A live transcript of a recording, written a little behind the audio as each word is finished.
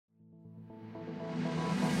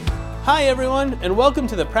Hi everyone, and welcome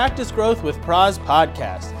to the Practice Growth with Praz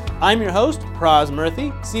podcast. I'm your host, Praz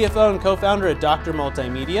Murthy, CFO and co-founder at Dr.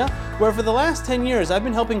 Multimedia, where for the last 10 years I've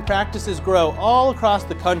been helping practices grow all across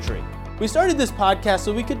the country. We started this podcast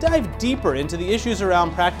so we could dive deeper into the issues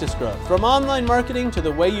around practice growth, from online marketing to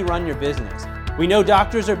the way you run your business. We know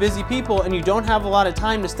doctors are busy people and you don't have a lot of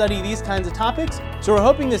time to study these kinds of topics, so we're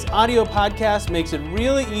hoping this audio podcast makes it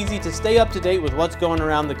really easy to stay up to date with what's going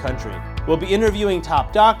around the country. We'll be interviewing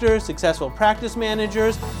top doctors, successful practice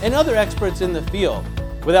managers, and other experts in the field.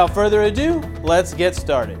 Without further ado, let's get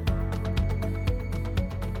started.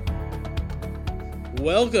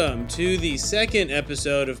 Welcome to the second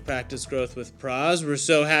episode of Practice Growth with Praz. We're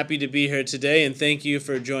so happy to be here today, and thank you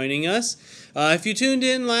for joining us. If you tuned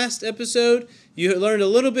in last episode, you learned a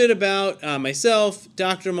little bit about myself,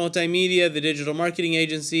 Dr. Multimedia, the digital marketing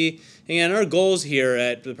agency, and our goals here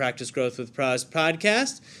at the Practice Growth with Praz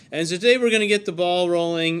podcast. And so today we're going to get the ball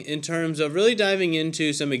rolling in terms of really diving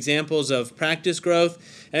into some examples of practice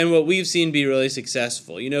growth and what we've seen be really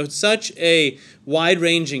successful. You know, it's such a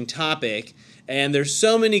wide-ranging topic, and there's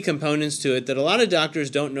so many components to it that a lot of doctors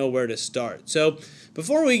don't know where to start. So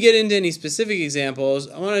before we get into any specific examples,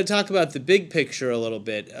 I want to talk about the big picture a little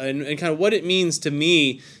bit and kind of what it means to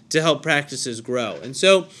me to help practices grow. And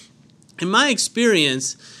so in my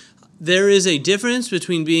experience, there is a difference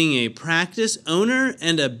between being a practice owner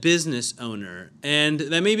and a business owner. And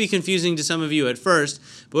that may be confusing to some of you at first,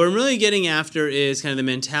 but what I'm really getting after is kind of the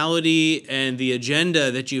mentality and the agenda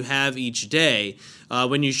that you have each day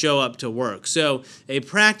when you show up to work. So a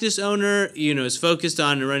practice owner, is focused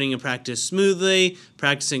on running a practice smoothly,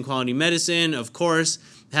 practicing quality medicine, of course,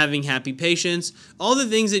 having happy patients, all the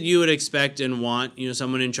things that you would expect and want,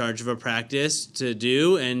 someone in charge of a practice to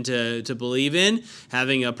do and to believe in.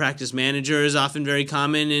 Having a practice manager is often very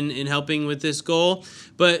common in helping with this goal.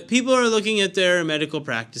 But people are looking at their medical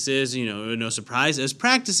practices, no surprise, as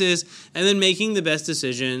practices, and then making the best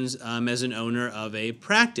decisions as an owner of a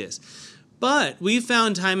practice. But we've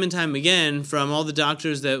found time and time again from all the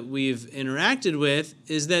doctors that we've interacted with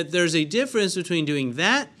is that there's a difference between doing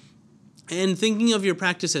that and thinking of your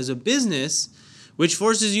practice as a business, which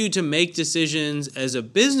forces you to make decisions as a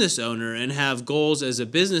business owner and have goals as a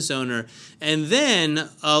business owner. And then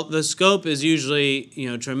the scope is usually,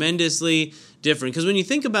 tremendously different. Because when you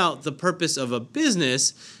think about the purpose of a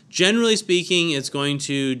business, generally speaking, it's going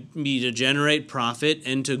to be to generate profit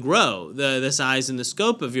and to grow the size and the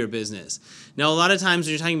scope of your business. Now, a lot of times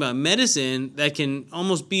when you're talking about medicine, that can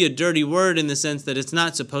almost be a dirty word in the sense that it's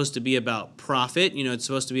not supposed to be about profit. It's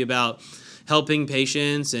supposed to be about helping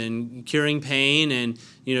patients and curing pain and,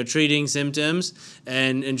 treating symptoms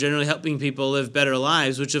and generally helping people live better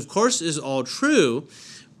lives, which of course is all true,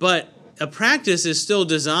 but a practice is still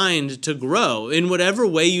designed to grow in whatever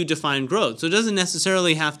way you define growth. So it doesn't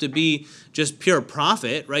necessarily have to be just pure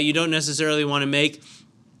profit, right? You don't necessarily want to make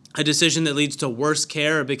a decision that leads to worse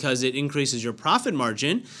care because it increases your profit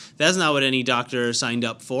margin. That's not what any doctor signed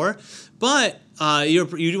up for. But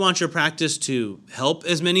you want your practice to help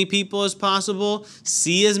as many people as possible,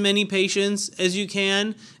 see as many patients as you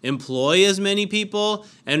can, employ as many people,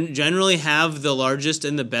 and generally have the largest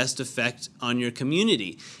and the best effect on your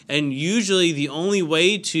community. And usually the only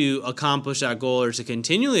way to accomplish that goal or to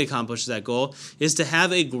continually accomplish that goal is to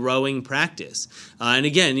have a growing practice. And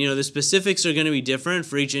again, the specifics are going to be different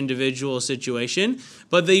for each individual situation,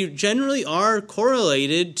 but they generally are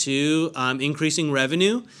correlated to increasing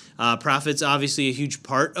revenue. Profit's obviously a huge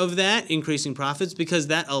part of that, increasing profits, because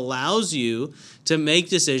that allows you to make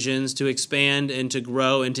decisions to expand and to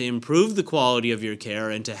grow and to improve the quality of your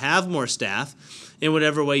care and to have more staff in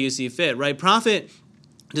whatever way you see fit, right? Profit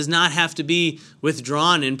does not have to be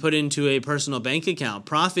withdrawn and put into a personal bank account.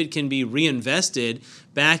 Profit can be reinvested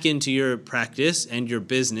back into your practice and your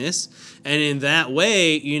business, and in that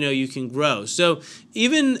way, you can grow. So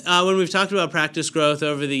even when we've talked about practice growth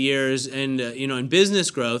over the years and, in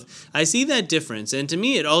business growth, I see that difference. And to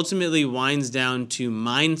me, it ultimately winds down to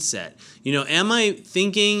mindset. Am I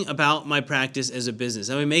thinking about my practice as a business?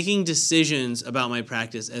 Am I making decisions about my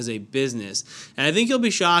practice as a business? And I think you'll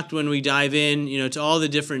be shocked when we dive in, to all the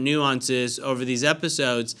different nuances over these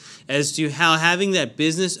episodes as to how having that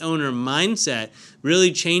business owner mindset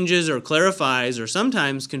really changes or clarifies or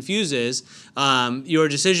sometimes confuses your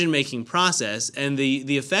decision-making process and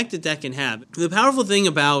the effect that can have. The powerful thing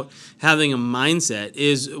about having a mindset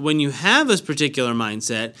is when you have a particular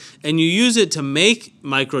mindset and you use it to make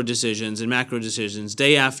micro decisions and macro decisions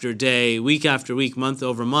day after day, week after week, month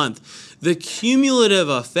over month, the cumulative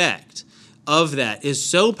effect of that is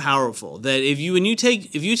so powerful that if you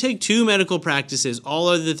take two medical practices, all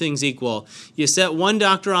other things equal, you set one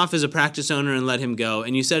doctor off as a practice owner and let him go,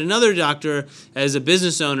 and you set another doctor as a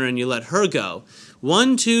business owner and you let her go.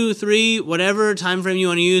 1, 2, 3, whatever time frame you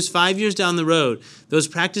want to use, 5 years down the road, those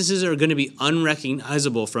practices are going to be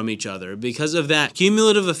unrecognizable from each other because of that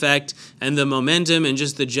cumulative effect and the momentum and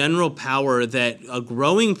just the general power that a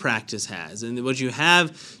growing practice has and what you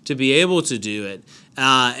have to be able to do it.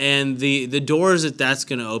 And the doors that's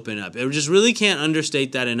going to open up. I just really can't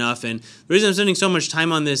understate that enough. And the reason I'm spending so much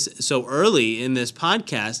time on this so early in this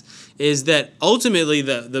podcast is that ultimately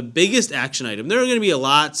the biggest action item, there are going to be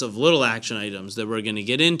lots of little action items that we're going to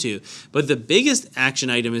get into, but the biggest action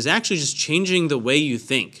item is actually just changing the way you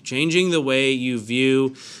think, changing the way you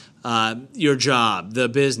view your job, the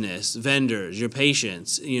business, vendors, your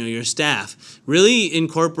patients, your staff, really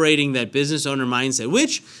incorporating that business owner mindset,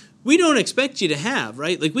 which we don't expect you to have,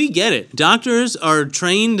 right? Like, we get it. Doctors are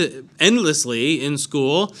trained endlessly in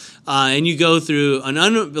school, and you go through an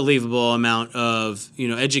unbelievable amount of,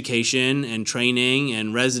 education and training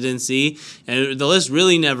and residency, and the list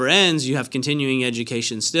really never ends. You have continuing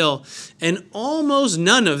education still, and almost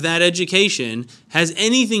none of that education has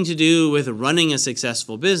anything to do with running a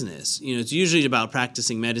successful business. It's usually about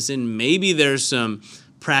practicing medicine. Maybe there's some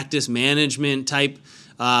practice management type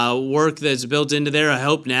work that's built into there, I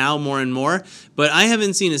hope now more and more. But I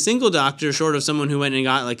haven't seen a single doctor, short of someone who went and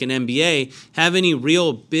got like an MBA, have any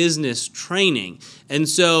real business training. And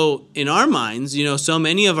so in our minds, so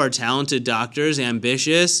many of our talented doctors,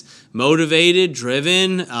 ambitious, motivated,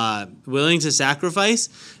 driven, willing to sacrifice,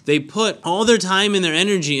 they put all their time and their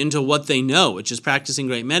energy into what they know, which is practicing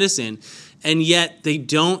great medicine. And yet they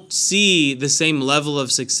don't see the same level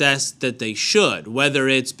of success that they should, whether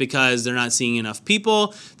it's because they're not seeing enough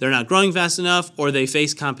people, they're not growing fast enough, or they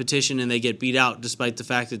face competition and they get beat out despite the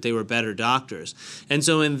fact that they were better doctors. And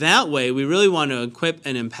so in that way, we really want to equip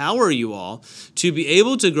and empower you all to be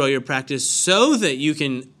able to grow your practice so that you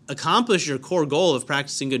can accomplish your core goal of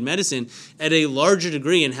practicing good medicine at a larger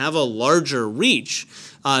degree and have a larger reach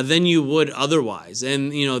than you would otherwise.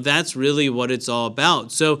 And, that's really what it's all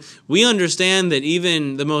about. So we understand that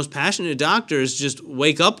even the most passionate doctors just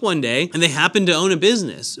wake up one day and they happen to own a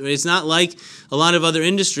business. It's not like a lot of other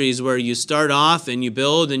industries where you start off and you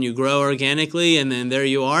build and you grow organically and then there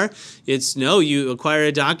you are. You acquire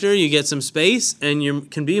a doctor, you get some space, and you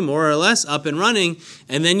can be more or less up and running,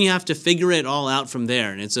 and then you have to figure it all out from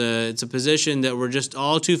there. And it's a position that we're just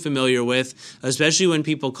all too familiar with, especially when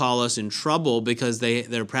people call us in trouble because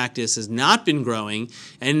their practice has not been growing,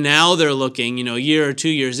 and now they're looking, a year or 2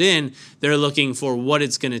 years in, they're looking for what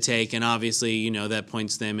it's going to take, and obviously, that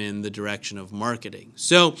points them in the direction of marketing.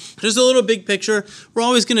 So just a little big picture, we're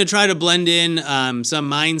always going to try to blend in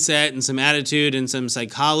some mindset and some attitude and some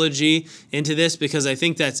psychology into this because I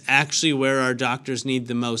think that's actually where our doctors need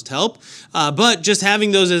the most help. But just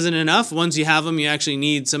having those isn't enough. Once you have them, you actually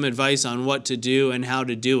need some advice on what to do and how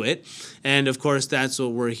to do it. And of course, that's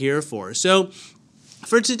what we're here for. So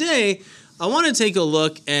for today, I want to take a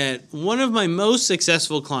look at one of my most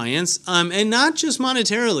successful clients, and not just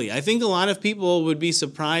monetarily. I think a lot of people would be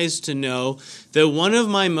surprised to know that one of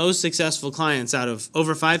my most successful clients out of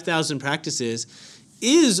over 5,000 practices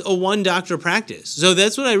is a one-doctor practice. So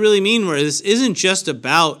that's what I really mean, where this isn't just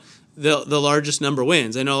about the largest number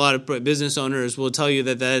wins. I know a lot of business owners will tell you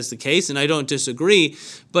that is the case, and I don't disagree,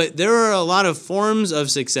 but there are a lot of forms of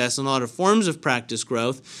success and a lot of forms of practice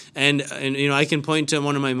growth, and I can point to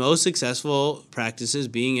one of my most successful practices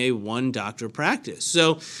being a one-doctor practice.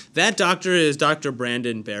 So that doctor is Dr.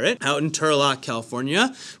 Brandon Barrett out in Turlock,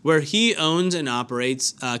 California, where he owns and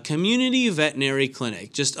operates a community veterinary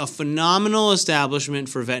clinic, just a phenomenal establishment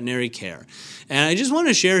for veterinary care. And I just want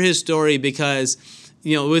to share his story because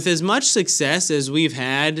with as much success as we've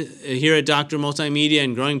had here at Dr. Multimedia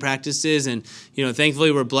and growing practices, and,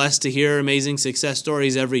 thankfully we're blessed to hear amazing success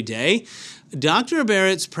stories every day, Dr.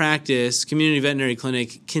 Barrett's practice, Community Veterinary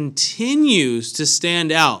Clinic, continues to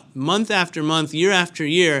stand out month after month, year after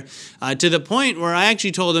year, to the point where I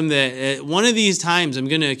actually told him that one of these times I'm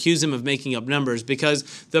going to accuse him of making up numbers because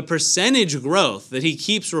the percentage growth that he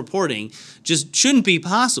keeps reporting just shouldn't be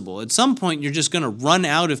possible. At some point, you're just going to run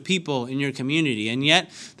out of people in your community, and yet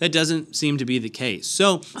that doesn't seem to be the case.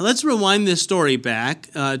 So let's rewind this story back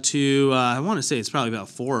to, I want to say it's probably about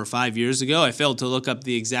 4 or 5 years ago. I failed to look up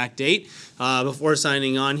the exact date before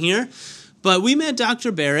signing on here. But we met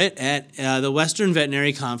Dr. Barrett at the Western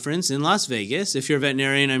Veterinary Conference in Las Vegas. If you're a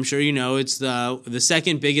veterinarian, I'm sure you know it's the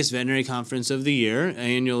second biggest veterinary conference of the year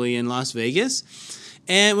annually in Las Vegas.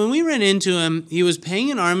 And when we ran into him, he was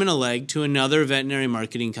paying an arm and a leg to another veterinary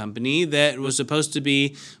marketing company that was supposed to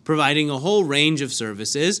be providing a whole range of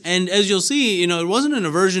services. And as you'll see, it wasn't an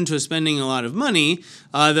aversion to spending a lot of money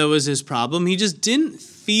that was his problem. He just didn't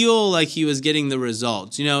feel like he was getting the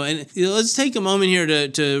results, and let's take a moment here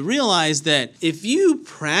to realize that if you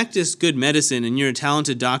practice good medicine and you're a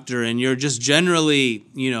talented doctor and you're just generally,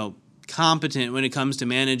 competent when it comes to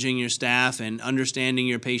managing your staff and understanding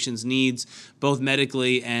your patient's needs, both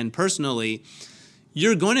medically and personally,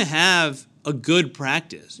 you're going to have a good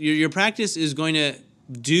practice. Your practice is going to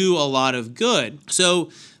do a lot of good.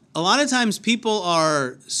 So a lot of times people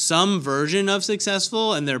are some version of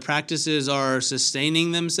successful and their practices are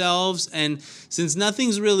sustaining themselves. And since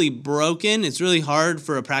nothing's really broken, it's really hard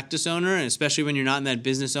for a practice owner, and especially when you're not in that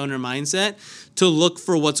business owner mindset, to look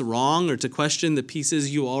for what's wrong or to question the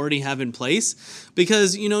pieces you already have in place.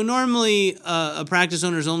 Because, normally a practice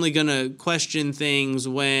owner is only going to question things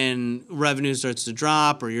when revenue starts to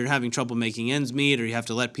drop or you're having trouble making ends meet or you have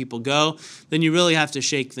to let people go. Then you really have to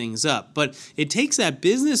shake things up. But it takes that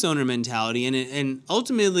business owner mentality and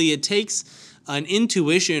ultimately it takes an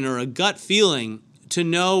intuition or a gut feeling to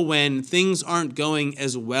know when things aren't going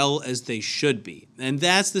as well as they should be. And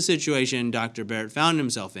that's the situation Dr. Barrett found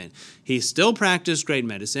himself in. He still practiced great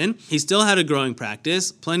medicine. He still had a growing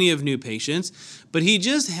practice, plenty of new patients, but he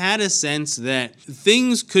just had a sense that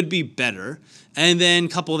things could be better. And then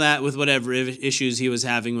couple that with whatever issues he was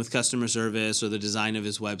having with customer service or the design of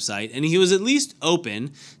his website. And he was at least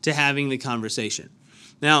open to having the conversation.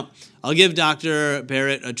 Now, I'll give Dr.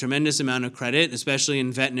 Barrett a tremendous amount of credit, especially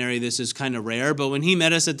in veterinary. This is kind of rare, but when he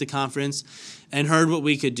met us at the conference and heard what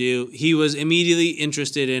we could do, he was immediately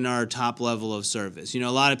interested in our top level of service. A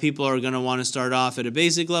lot of people are going to want to start off at a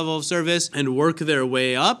basic level of service and work their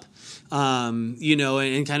way up.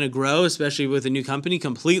 And kind of grow, especially with a new company,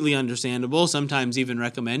 completely understandable, sometimes even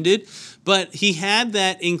recommended. But he had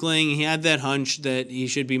that inkling, he had that hunch that he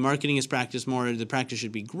should be marketing his practice more, the practice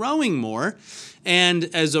should be growing more. And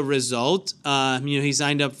as a result, he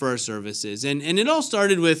signed up for our services. And it all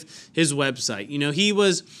started with his website. He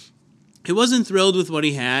wasn't thrilled with what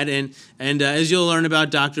he had. And as you'll learn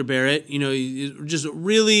about Dr. Barrett, just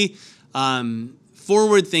really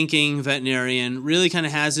forward-thinking veterinarian, really kind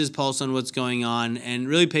of has his pulse on what's going on and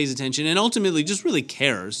really pays attention and ultimately just really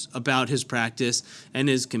cares about his practice and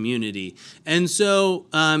his community. And so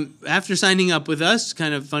after signing up with us,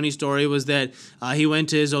 kind of funny story was that he went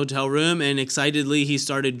to his hotel room and excitedly he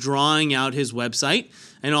started drawing out his website.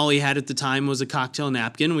 And all he had at the time was a cocktail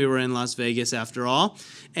napkin. We were in Las Vegas after all.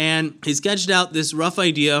 And he sketched out this rough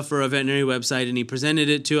idea for a veterinary website, and he presented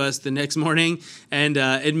it to us the next morning. And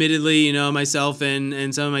admittedly, myself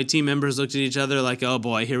and some of my team members looked at each other like, oh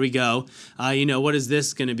boy, here we go. What is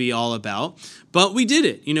this going to be all about? But we did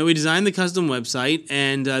it. We designed the custom website,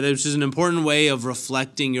 and which is an important way of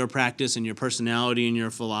reflecting your practice and your personality and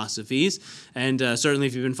your philosophies. And certainly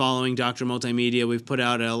if you've been following Dr. Multimedia, we've put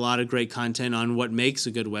out a lot of great content on what makes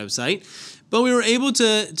a good website. But we were able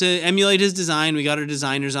to emulate his design. We got our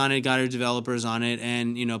designers on it, got our developers on it,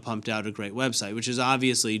 and pumped out a great website, which is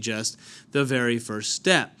obviously just the very first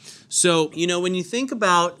step. So, when you think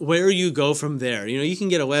about where you go from there, you can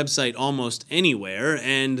get a website almost anywhere,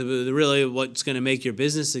 and really what's going to make your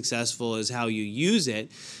business successful is how you use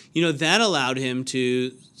it. That allowed him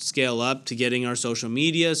to scale up to getting our social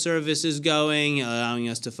media services going, allowing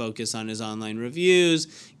us to focus on his online reviews,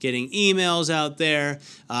 getting emails out there.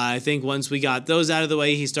 I think once we got those out of the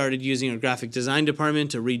way, he started using our graphic design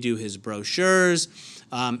department to redo his brochures,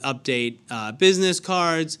 update business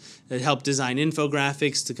cards, that help design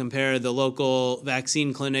infographics to compare the local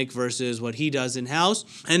vaccine clinic versus what he does in-house.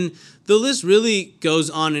 And the list really goes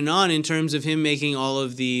on in terms of him making all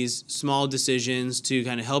of these small decisions to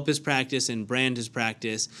kind of help his practice and brand his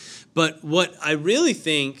practice. But what I really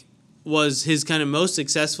think was his kind of most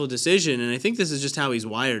successful decision, and I think this is just how he's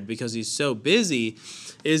wired because he's so busy,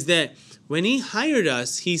 is that when he hired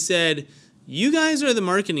us, he said, you guys are the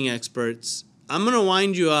marketing experts. I'm going to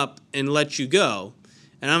wind you up and let you go.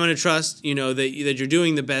 And I'm going to trust, that you're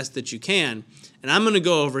doing the best that you can. And I'm going to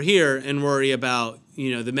go over here and worry about,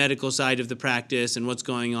 the medical side of the practice and what's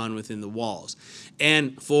going on within the walls.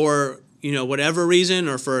 And for, whatever reason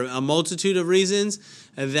or for a multitude of reasons,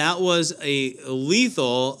 that was a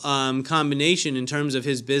lethal combination in terms of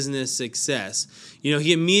his business success.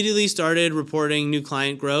 He immediately started reporting new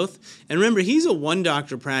client growth. And remember, he's a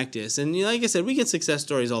one-doctor practice. And like I said, we get success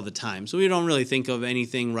stories all the time. So we don't really think of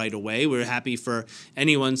anything right away. We're happy for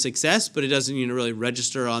anyone's success, but it doesn't really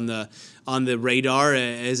register on the radar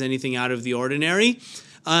as anything out of the ordinary.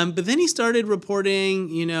 But then he started reporting,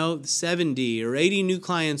 70 or 80 new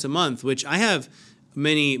clients a month, which I have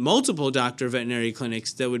multiple doctor veterinary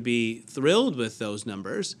clinics that would be thrilled with those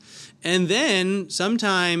numbers. And then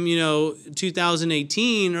sometime, early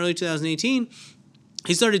 2018,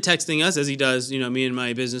 he started texting us, as he does, me and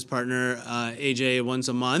my business partner, AJ, once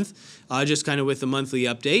a month, just kind of with a monthly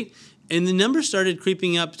update. And the number started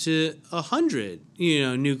creeping up to 100,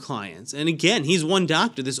 new clients. And again, he's one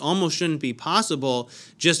doctor. This almost shouldn't be possible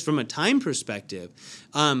just from a time perspective.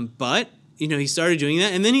 But he started doing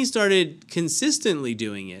that, and then he started consistently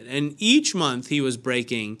doing it. And each month he was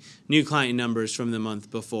breaking new client numbers from the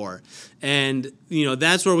month before. And,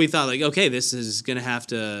 that's where we thought, like, okay, this is going to have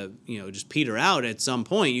to, just peter out at some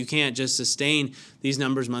point. You can't just sustain these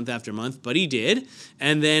numbers month after month, but he did.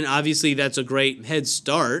 And then obviously that's a great head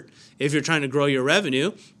start if you're trying to grow your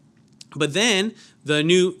revenue. But then the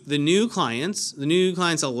new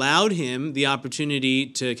clients allowed him the opportunity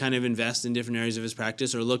to kind of invest in different areas of his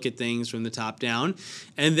practice or look at things from the top down.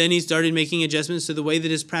 And then he started making adjustments to the way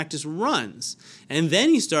that his practice runs. And then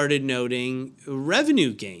he started noting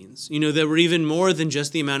revenue gains, that were even more than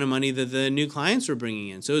just the amount of money that the new clients were bringing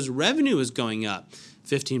in. So his revenue was going up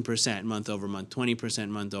 15% month over month, 20%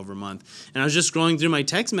 month over month. And I was just scrolling through my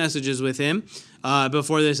text messages with him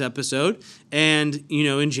before this episode. And,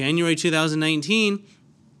 in January 2019,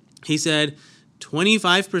 he said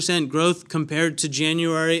 25% growth compared to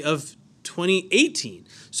January of 2018.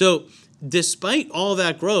 So despite all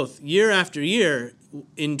that growth year after year,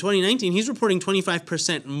 in 2019, he's reporting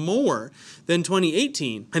 25% more than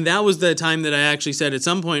 2018. And that was the time that I actually said, at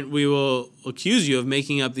some point, we will accuse you of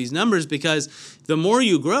making up these numbers, because the more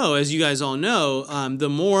you grow, as you guys all know, the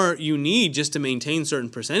more you need just to maintain certain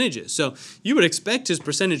percentages. So you would expect his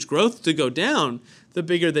percentage growth to go down the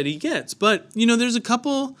bigger that he gets. But, there's a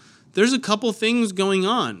couple things going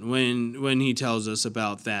on when he tells us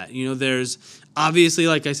about that. There's obviously,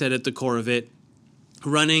 like I said, at the core of it,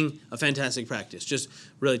 running a fantastic practice. Just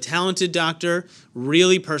really talented doctor,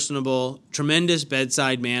 really personable, tremendous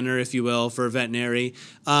bedside manner, if you will, for a veterinary.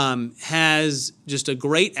 Has just a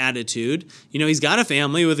great attitude. He's got a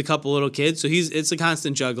family with a couple little kids, so it's a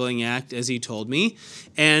constant juggling act, as he told me.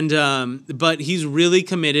 And but he's really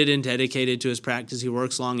committed and dedicated to his practice. He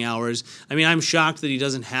works long hours. I mean, I'm shocked that he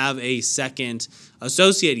doesn't have a second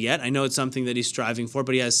associate yet. I know it's something that he's striving for,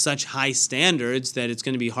 but he has such high standards that it's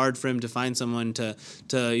going to be hard for him to find someone to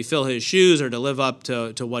fill his shoes or to live up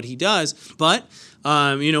to what he does. But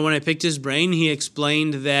when I picked his brain, he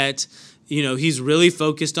explained that he's really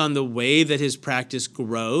focused on the way that his practice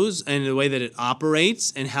grows and the way that it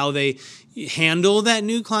operates and how they handle that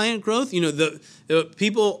new client growth.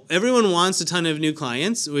 Everyone wants a ton of new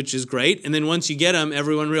clients, which is great. And then once you get them,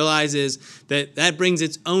 everyone realizes that brings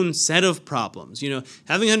its own set of problems.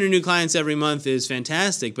 Having 100 new clients every month is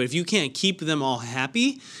fantastic, but if you can't keep them all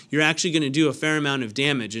happy, you're actually going to do a fair amount of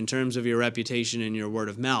damage in terms of your reputation and your word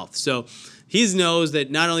of mouth. So he knows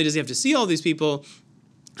that not only does he have to see all these people,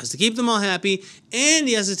 has to keep them all happy, and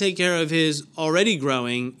he has to take care of his already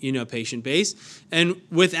growing, patient base. And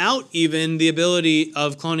without even the ability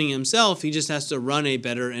of cloning himself, he just has to run a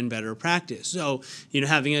better and better practice. So,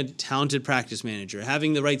 having a talented practice manager,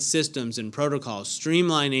 having the right systems and protocols,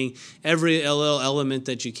 streamlining every little element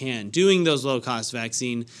that you can, doing those low-cost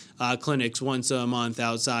vaccine clinics once a month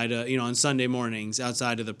outside, on Sunday mornings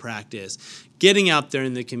outside of the practice, getting out there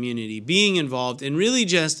in the community, being involved, and really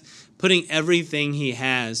just putting everything he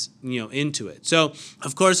has, into it. So,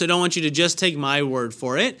 of course, I don't want you to just take my word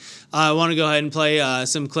for it. I want to go ahead and play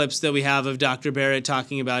some clips that we have of Dr. Barrett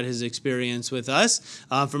talking about his experience with us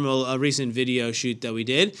from a recent video shoot that we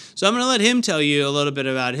did. So I'm going to let him tell you a little bit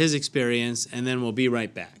about his experience, and then we'll be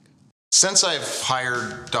right back. Since I've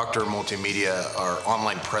hired Dr. Multimedia, our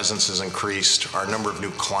online presence has increased, our number of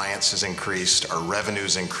new clients has increased, our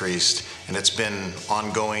revenue's increased, and it's been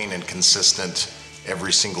ongoing and consistent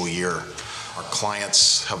every single year. Our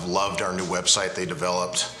clients have loved our new website they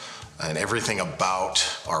developed, and everything about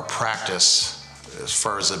our practice, as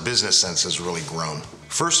far as a business sense, has really grown.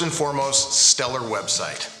 First and foremost, stellar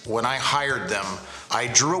website. When I hired them, I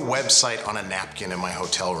drew a website on a napkin in my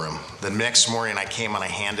hotel room. The next morning I came and I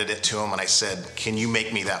handed it to them and I said, "Can you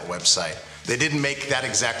make me that website?" They didn't make that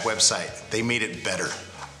exact website, they made it better.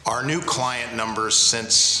 Our new client numbers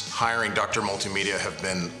since hiring Dr. Multimedia have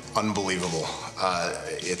been unbelievable.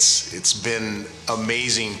 It's been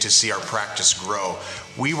amazing to see our practice grow.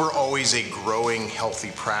 We were always a growing,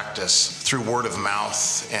 healthy practice through word of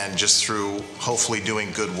mouth and just through hopefully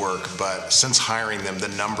doing good work, but since hiring them, the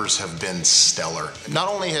numbers have been stellar. Not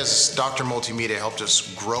only has Dr. Multimedia helped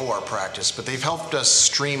us grow our practice, but they've helped us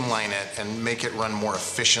streamline it and make it run more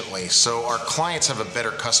efficiently. So our clients have a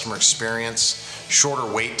better customer experience, shorter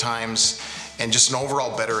wait times, and just an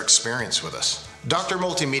overall better experience with us. Dr.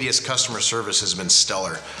 Multimedia's customer service has been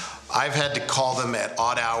stellar. I've had to call them at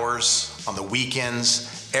odd hours, on the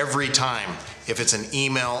weekends, every time. If it's an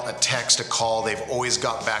email, a text, a call, they've always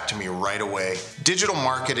got back to me right away. Digital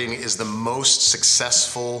marketing is the most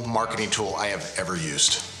successful marketing tool I have ever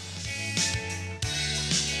used.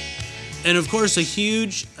 And of course, a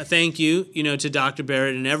huge thank you, to Dr.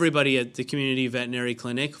 Barrett and everybody at the Community Veterinary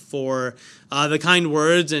Clinic for the kind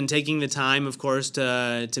words and taking the time, of course,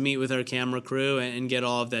 to meet with our camera crew and get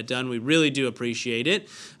all of that done. We really do appreciate it,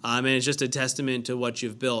 and it's just a testament to what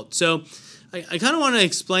you've built. So I kind of want to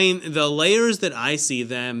explain the layers that I see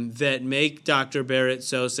them that make Dr. Barrett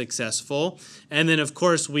so successful. And then, of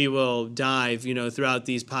course, we will dive, throughout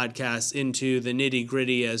these podcasts into the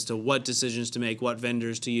nitty-gritty as to what decisions to make, what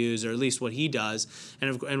vendors to use, or at least what he does.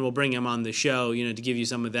 And we'll bring him on the show, to give you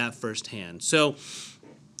some of that firsthand. So,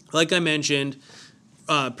 like I mentioned,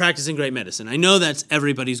 practicing great medicine. I know that's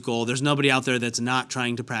everybody's goal. There's nobody out there that's not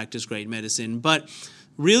trying to practice great medicine. But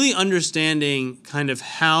really understanding kind of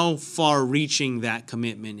how far-reaching that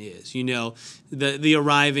commitment is. The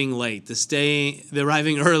arriving late, the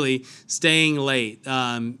arriving early, staying late,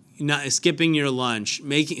 not skipping your lunch,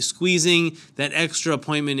 squeezing that extra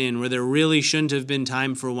appointment in where there really shouldn't have been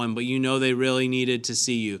time for one, but they really needed to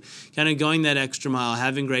see you. Kind of going that extra mile,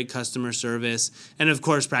 having great customer service, and of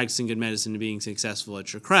course practicing good medicine and being successful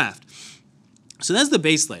at your craft. So that's the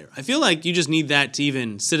base layer. I feel like you just need that to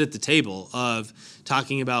even sit at the table of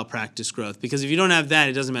talking about practice growth, because if you don't have that,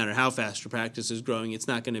 it doesn't matter how fast your practice is growing. It's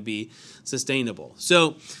not going to be sustainable.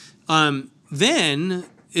 So then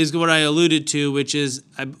is what I alluded to, which is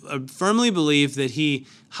I firmly believe that he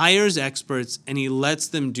hires experts and he lets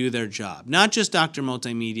them do their job. Not just Dr.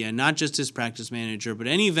 Multimedia, not just his practice manager, but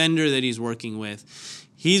any vendor that he's working with.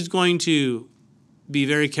 He's going to be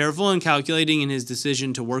very careful and calculating in his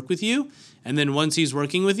decision to work with you. And then once he's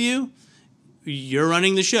working with you, you're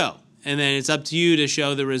running the show. And then it's up to you to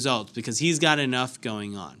show the results because he's got enough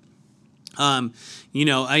going on.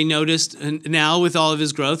 I noticed now with all of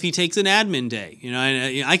his growth, he takes an admin day.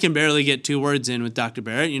 I can barely get 2 words in with Dr.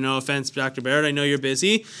 Barrett. No offense, Dr. Barrett, I know you're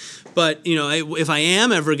busy. But, if I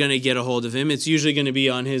am ever going to get a hold of him, it's usually going to be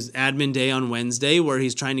on his admin day on Wednesday where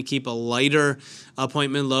he's trying to keep a lighter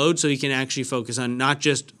appointment load so he can actually focus on not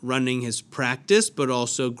just running his practice, but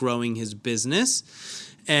also growing his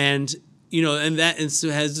business. And that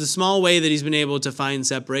has the small way that he's been able to find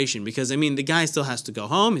separation because, the guy still has to go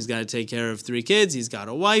home. He's got to take care of 3 kids. He's got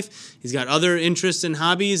a wife. He's got other interests and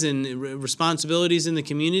hobbies and responsibilities in the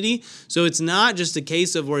community. So it's not just a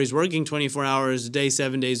case of where he's working 24 hours a day,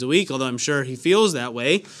 7 days a week, although I'm sure he feels that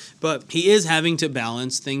way. But he is having to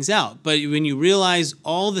balance things out. But when you realize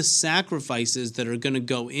all the sacrifices that are going to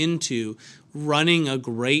go into running a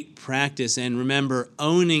great practice and remember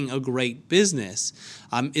owning a great business,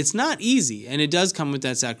 it's not easy, and it does come with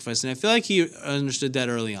that sacrifice, and I feel like he understood that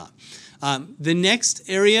early on. The next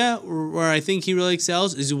area where I think he really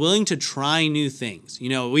excels is willing to try new things.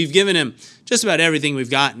 We've given him just about everything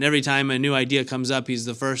we've got, and every time a new idea comes up, he's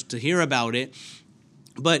the first to hear about it.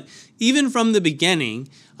 But even from the beginning,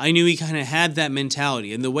 I knew he kind of had that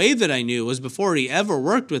mentality. And the way that I knew was before he ever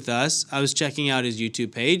worked with us, I was checking out his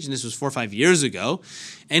YouTube page, and this was 4 or 5 years ago,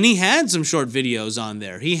 and he had some short videos on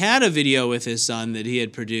there. He had a video with his son that he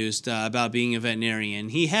had produced about being a veterinarian.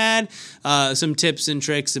 He had some tips and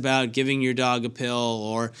tricks about giving your dog a pill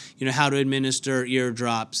or how to administer ear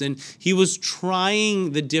drops. And he was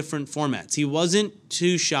trying the different formats. He wasn't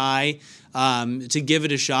too shy to give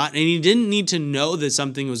it a shot, and he didn't need to know that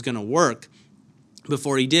something was going to work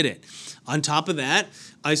before he did it. On top of that,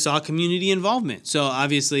 I saw community involvement. So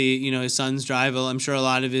obviously, his sons drive, I'm sure, a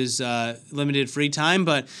lot of his limited free time,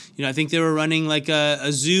 but, I think they were running like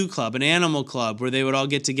a zoo club, an animal club, where they would all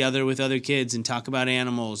get together with other kids and talk about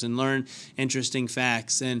animals and learn interesting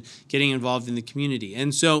facts and getting involved in the community.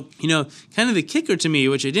 And so, kind of the kicker to me,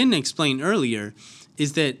 which I didn't explain earlier,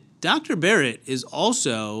 is that Dr. Barrett is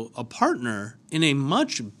also a partner in a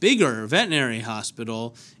much bigger veterinary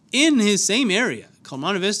hospital in his same area, called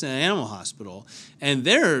Monte Vista Animal Hospital, and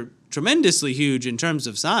they're tremendously huge in terms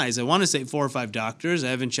of size. I want to say 4 or 5 doctors. I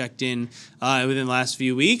haven't checked in within the last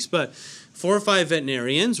few weeks, but 4 or 5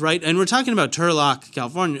 veterinarians, right? And we're talking about Turlock,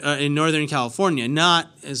 California, in Northern California, not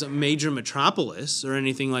as a major metropolis or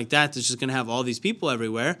anything like that that's just going to have all these people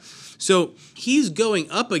everywhere. So he's going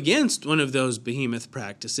up against one of those behemoth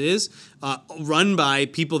practices run by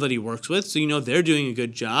people that he works with. So, they're doing a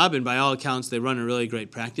good job, and by all accounts, they run a really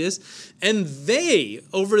great practice. And they,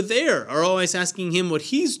 over there, are always asking him what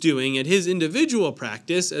he's doing at his individual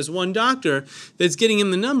practice as one doctor that's getting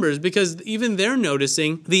him the numbers, because even they're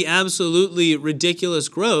noticing the absolutely absolutely ridiculous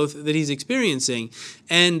growth that he's experiencing.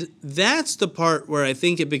 And that's the part where I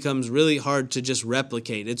think it becomes really hard to just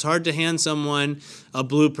replicate. It's hard to hand someone a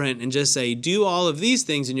blueprint and just say, do all of these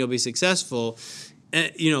things and you'll be successful.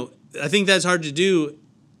 And, I think that's hard to do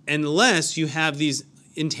unless you have these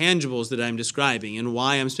intangibles that I'm describing and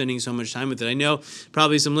why I'm spending so much time with it. I know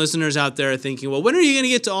probably some listeners out there are thinking, well, when are you going to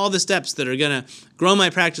get to all the steps that are going to grow my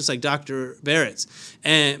practice like Dr. Barrett's?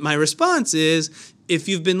 And my response is, if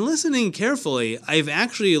you've been listening carefully, I've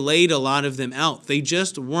actually laid a lot of them out. They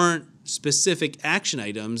just weren't specific action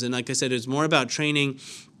items. And like I said, it's more about training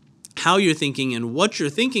how you're thinking and what you're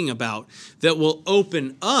thinking about that will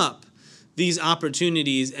open up these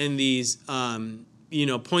opportunities and these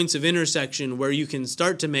points of intersection where you can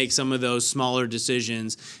start to make some of those smaller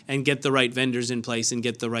decisions and get the right vendors in place and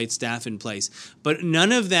get the right staff in place. But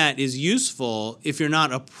none of that is useful if you're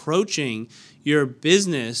not approaching your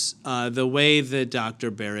business the way that Dr.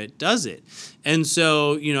 Barrett does it. And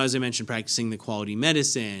so, as I mentioned, practicing the quality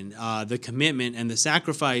medicine, the commitment and the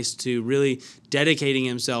sacrifice to really dedicating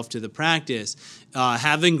himself to the practice,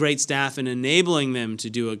 having great staff and enabling them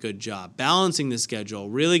to do a good job, balancing the schedule,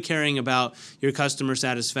 really caring about your customer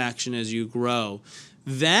satisfaction as you grow.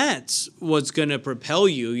 That's what's going to propel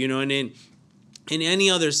you, and in any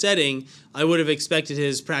other setting, I would have expected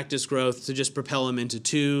his practice growth to just propel him into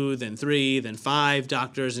 2, then 3, then 5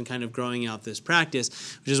 doctors and kind of growing out this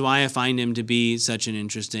practice, which is why I find him to be such an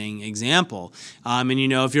interesting example. And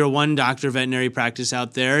if you're a one doctor veterinary practice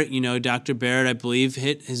out there, Dr. Barrett, I believe,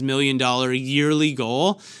 hit his $1 million yearly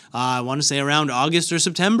goal, I want to say around August or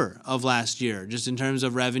September of last year, just in terms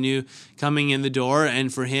of revenue coming in the door.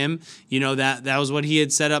 And for him, that was what he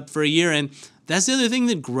had set up for a year. And that's the other thing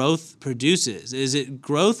that growth produces, is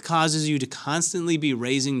growth causes you to constantly be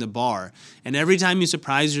raising the bar. And every time you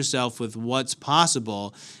surprise yourself with what's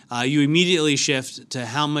possible, you immediately shift to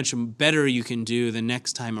how much better you can do the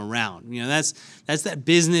next time around. That's that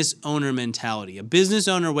business owner mentality. A business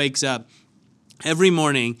owner wakes up every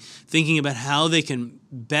morning thinking about how they can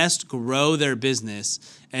best grow their business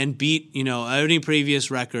and beat, any previous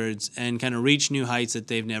records and kind of reach new heights that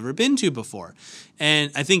they've never been to before.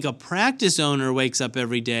 And I think a practice owner wakes up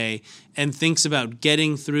every day and thinks about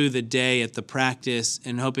getting through the day at the practice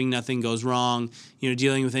and hoping nothing goes wrong,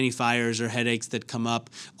 dealing with any fires or headaches that come up.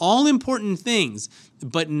 All important things,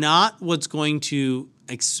 but not what's going to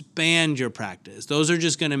expand your practice. Those are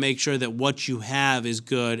just going to make sure that what you have is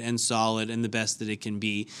good and solid and the best that it can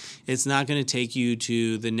be. It's not going to take you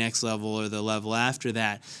to the next level or the level after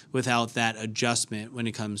that without that adjustment when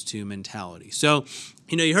it comes to mentality. So,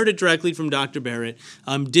 you heard it directly from Dr. Barrett.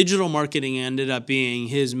 Digital marketing ended up being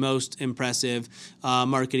his most impressive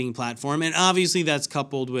marketing platform. And obviously that's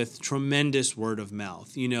coupled with tremendous word of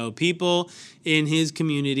mouth. People in his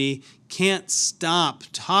community can't stop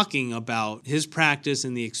talking about his practice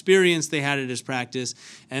and the experience they had at his practice,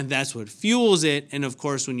 and that's what fuels it. And of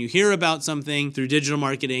course, when you hear about something through digital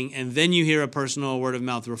marketing and then you hear a personal word of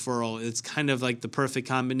mouth referral, it's kind of like the perfect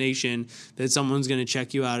combination that someone's going to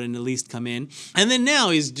check you out and at least come in. And then now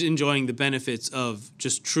he's enjoying the benefits of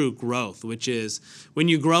just true growth, which is when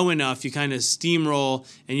you grow enough, you kind of steamroll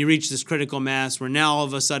and you reach this critical mass where now all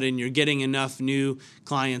of a sudden you're getting enough new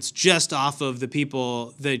clients just off of the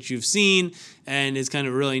people that you've seen, and it's kind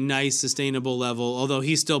of a really nice, sustainable level, although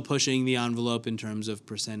he's still pushing the envelope in terms of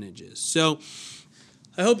percentages. So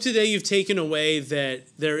I hope today you've taken away that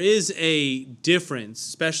there is a difference,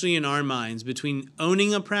 especially in our minds, between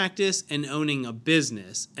owning a practice and owning a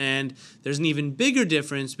business. And there's an even bigger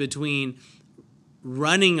difference between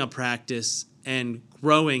running a practice and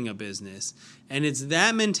growing a business. And it's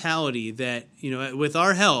that mentality that, with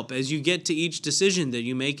our help, as you get to each decision that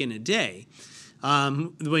you make in a day,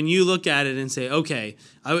 when you look at it and say, okay,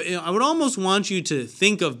 I would almost want you to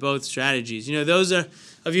think of both strategies. Those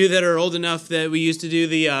of you that are old enough that we used to do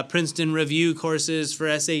the Princeton review courses for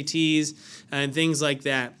SATs and things like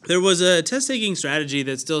that. There was a test-taking strategy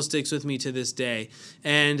that still sticks with me to this day.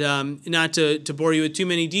 And not to bore you with too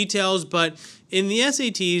many details, but in the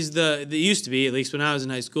SATs, the used to be, at least when I was in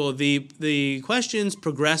high school, the questions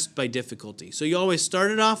progressed by difficulty. So you always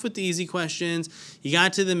started off with the easy questions, you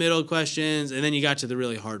got to the middle questions, and then you got to the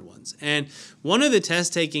really hard ones. And one of the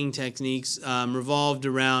test-taking techniques revolved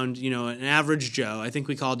around, an average Joe. I think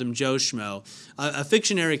we called him Joe Schmo, a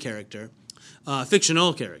fictional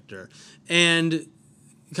character. And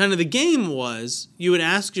kind of the game was you would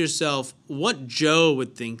ask yourself what Joe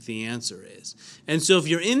would think the answer is. And so if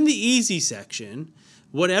you're in the easy section,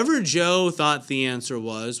 whatever Joe thought the answer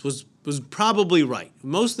was probably right.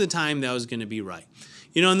 Most of the time that was going to be right.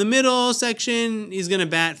 In the middle section, he's going to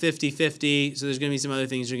bat 50-50, so there's going to be some other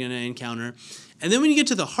things you're going to encounter. And then when you get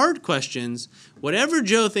to the hard questions, whatever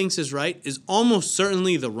Joe thinks is right is almost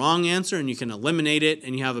certainly the wrong answer, and you can eliminate it,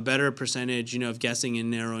 and you have a better percentage, of guessing and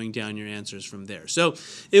narrowing down your answers from there. So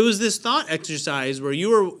it was this thought exercise where you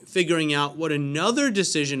were figuring out what another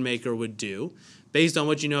decision maker would do based on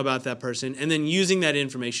what you know about that person, and then using that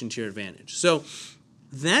information to your advantage. So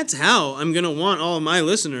that's how I'm going to want all of my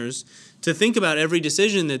listeners to think about every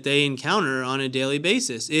decision that they encounter on a daily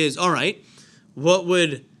basis is, all right, what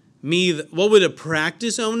would a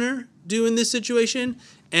practice owner do in this situation?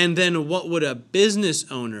 And then what would a business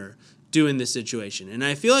owner do in this situation? And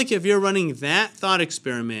I feel like if you're running that thought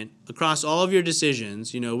experiment across all of your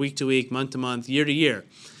decisions, week to week, month to month, year to year,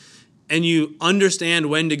 and you understand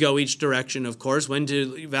when to go each direction, of course, when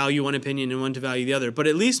to value one opinion and when to value the other, but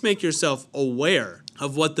at least make yourself aware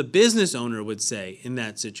of what the business owner would say in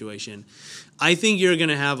that situation, I think you're going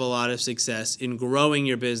to have a lot of success in growing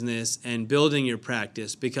your business and building your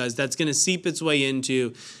practice, because that's going to seep its way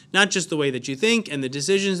into not just the way that you think and the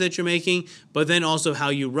decisions that you're making, but then also how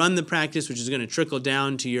you run the practice, which is going to trickle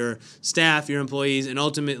down to your staff, your employees, and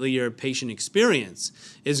ultimately your patient experience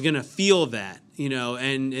is going to feel that.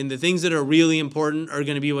 And the things that are really important are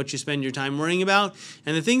going to be what you spend your time worrying about.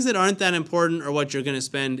 And the things that aren't that important are what you're going to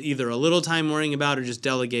spend either a little time worrying about or just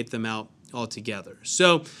delegate them out altogether.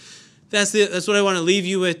 So that's what I want to leave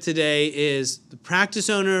you with today is the practice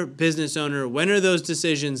owner, business owner. When are those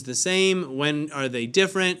decisions the same? When are they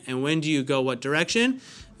different? And when do you go what direction?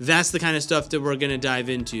 That's the kind of stuff that we're going to dive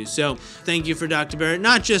into. So thank you for Dr. Barrett,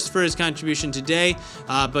 not just for his contribution today,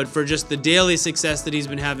 but for just the daily success that he's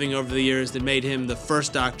been having over the years that made him the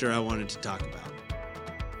first doctor I wanted to talk about.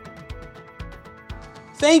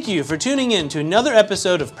 Thank you for tuning in to another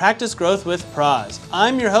episode of Practice Growth with Praz.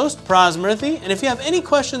 I'm your host, Praz Murthy, and if you have any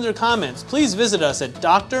questions or comments, please visit us at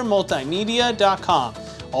drmultimedia.com.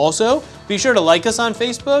 Also, be sure to like us on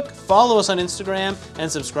Facebook, follow us on Instagram,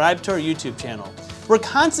 and subscribe to our YouTube channel. We're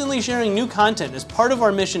constantly sharing new content as part of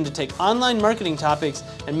our mission to take online marketing topics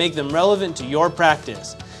and make them relevant to your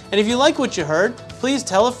practice. And if you like what you heard, please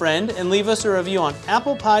tell a friend and leave us a review on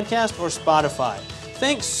Apple Podcast or Spotify.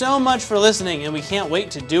 Thanks so much for listening, and we can't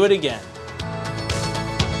wait to do it again.